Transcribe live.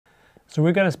So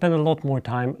we're going to spend a lot more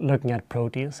time looking at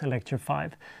proteins in lecture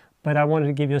 5, but I wanted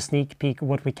to give you a sneak peek of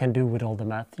what we can do with all the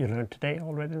math you learned today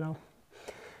already now.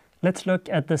 Let's look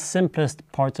at the simplest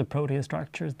parts of protein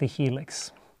structures, the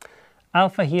helix.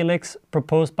 Alpha helix,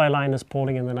 proposed by Linus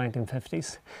Pauling in the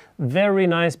 1950s. Very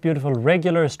nice, beautiful,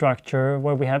 regular structure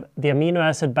where we have the amino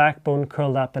acid backbone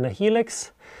curled up in a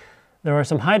helix. There are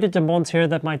some hydrogen bonds here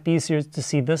that might be easier to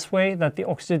see this way, that the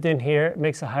oxygen here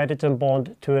makes a hydrogen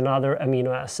bond to another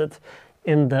amino acid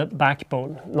in the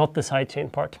backbone, not the side chain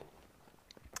part.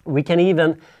 We can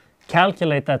even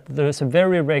calculate that there's a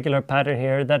very regular pattern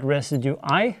here that residue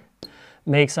I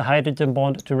makes a hydrogen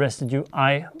bond to residue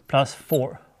I plus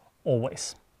 4,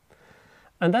 always.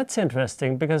 And that's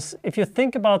interesting because if you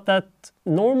think about that,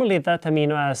 normally that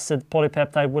amino acid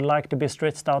polypeptide would like to be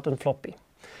stretched out and floppy.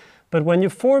 But when you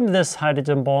form this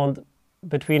hydrogen bond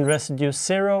between residues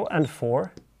 0 and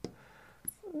 4,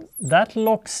 that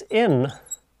locks in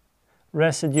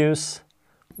residues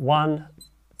 1,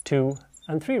 2,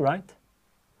 and 3, right?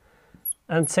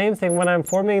 And same thing when I'm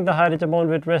forming the hydrogen bond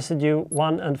with residue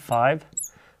 1 and 5,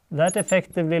 that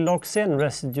effectively locks in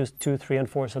residues 2, 3, and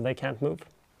 4 so they can't move.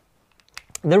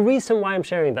 The reason why I'm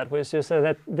sharing that was just so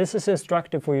that this is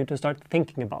instructive for you to start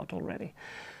thinking about already.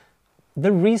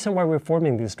 The reason why we're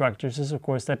forming these structures is, of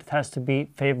course, that it has to be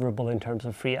favorable in terms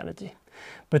of free energy.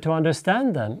 But to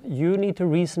understand them, you need to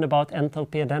reason about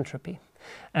enthalpy and entropy.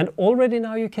 And already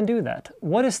now you can do that.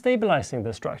 What is stabilizing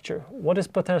the structure? What is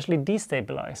potentially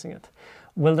destabilizing it?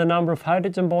 Will the number of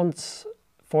hydrogen bonds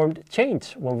formed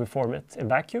change when we form it in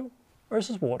vacuum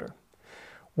versus water?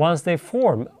 Once they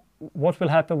form, what will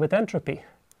happen with entropy?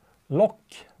 Lock.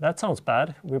 That sounds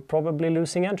bad. We're probably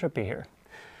losing entropy here.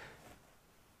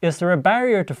 Is there a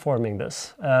barrier to forming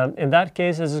this? In that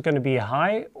case, is it going to be a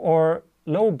high or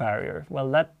low barrier? Well,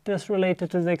 that is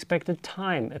related to the expected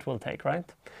time it will take, right?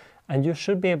 And you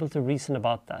should be able to reason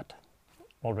about that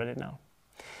already now.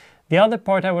 The other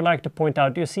part I would like to point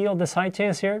out, do you see all the side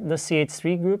chains here? The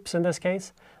CH3 groups in this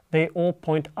case, they all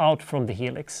point out from the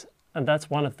helix. And that's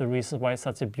one of the reasons why it's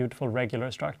such a beautiful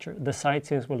regular structure. The side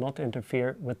chains will not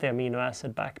interfere with the amino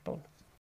acid backbone.